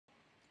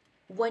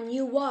When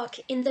you walk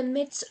in the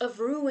midst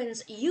of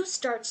ruins, you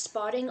start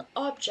spotting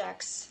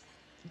objects.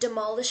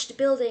 Demolished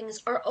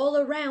buildings are all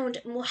around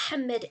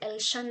Muhammad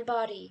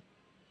el-Shanbari,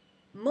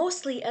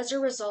 mostly as a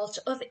result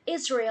of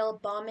Israel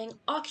bombing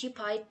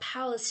occupied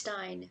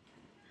Palestine.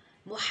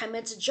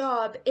 Muhammad's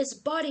job is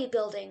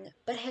bodybuilding,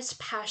 but his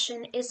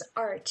passion is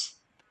art.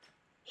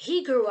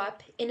 He grew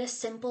up in a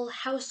simple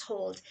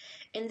household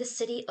in the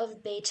city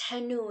of Beit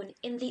Hanun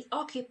in the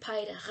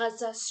occupied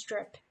Gaza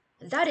Strip.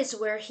 That is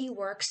where he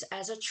works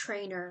as a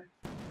trainer.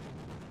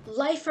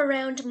 Life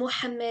around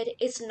Muhammad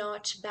is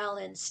not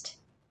balanced.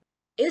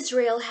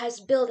 Israel has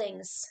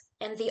buildings,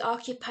 and the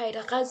occupied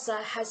Gaza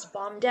has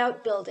bombed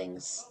out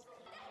buildings.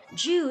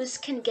 Jews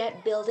can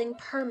get building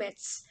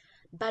permits,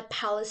 but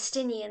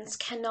Palestinians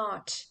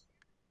cannot.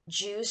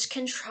 Jews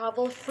can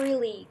travel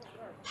freely,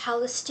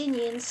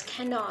 Palestinians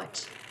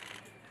cannot.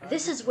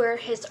 This is where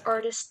his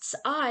artist's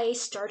eye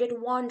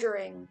started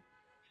wandering.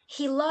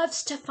 He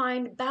loves to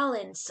find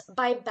balance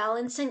by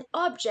balancing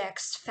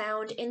objects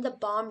found in the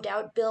bombed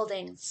out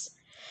buildings.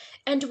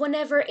 And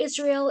whenever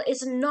Israel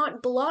is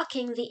not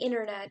blocking the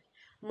internet,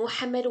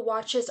 Muhammad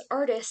watches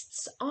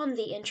artists on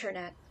the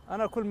internet.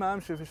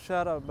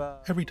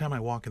 Every time I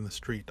walk in the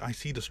street, I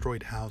see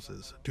destroyed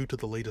houses due to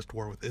the latest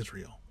war with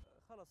Israel.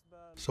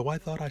 So I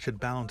thought I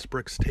should balance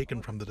bricks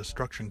taken from the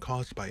destruction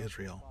caused by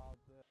Israel.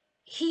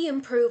 He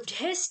improved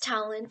his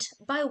talent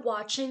by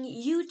watching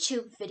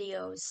YouTube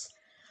videos.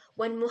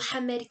 When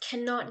Muhammad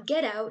cannot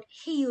get out,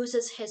 he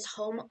uses his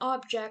home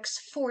objects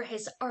for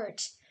his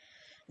art.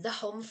 The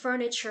home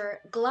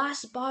furniture,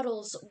 glass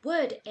bottles,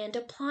 wood, and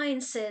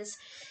appliances,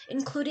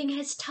 including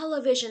his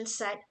television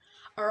set,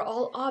 are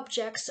all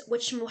objects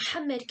which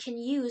Muhammad can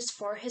use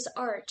for his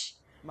art.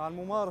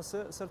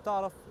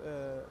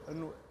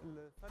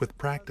 With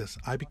practice,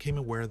 I became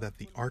aware that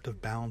the art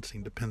of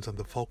balancing depends on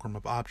the fulcrum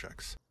of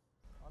objects.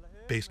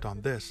 Based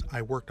on this,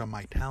 I worked on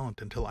my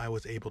talent until I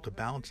was able to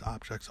balance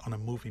objects on a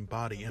moving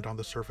body and on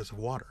the surface of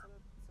water.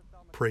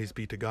 Praise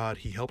be to God,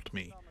 He helped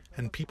me,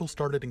 and people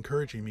started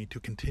encouraging me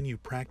to continue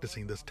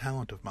practicing this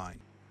talent of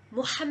mine.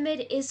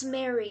 Muhammad is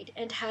married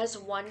and has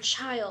one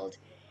child.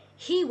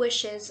 He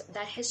wishes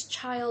that his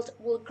child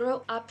will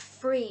grow up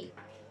free.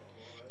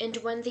 And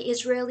when the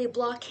Israeli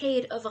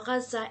blockade of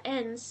Gaza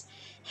ends,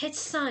 his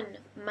son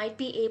might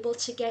be able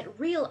to get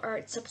real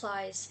art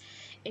supplies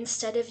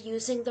instead of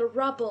using the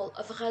rubble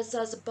of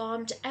Gaza's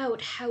bombed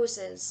out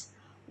houses.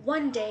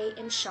 One day,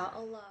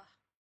 inshallah.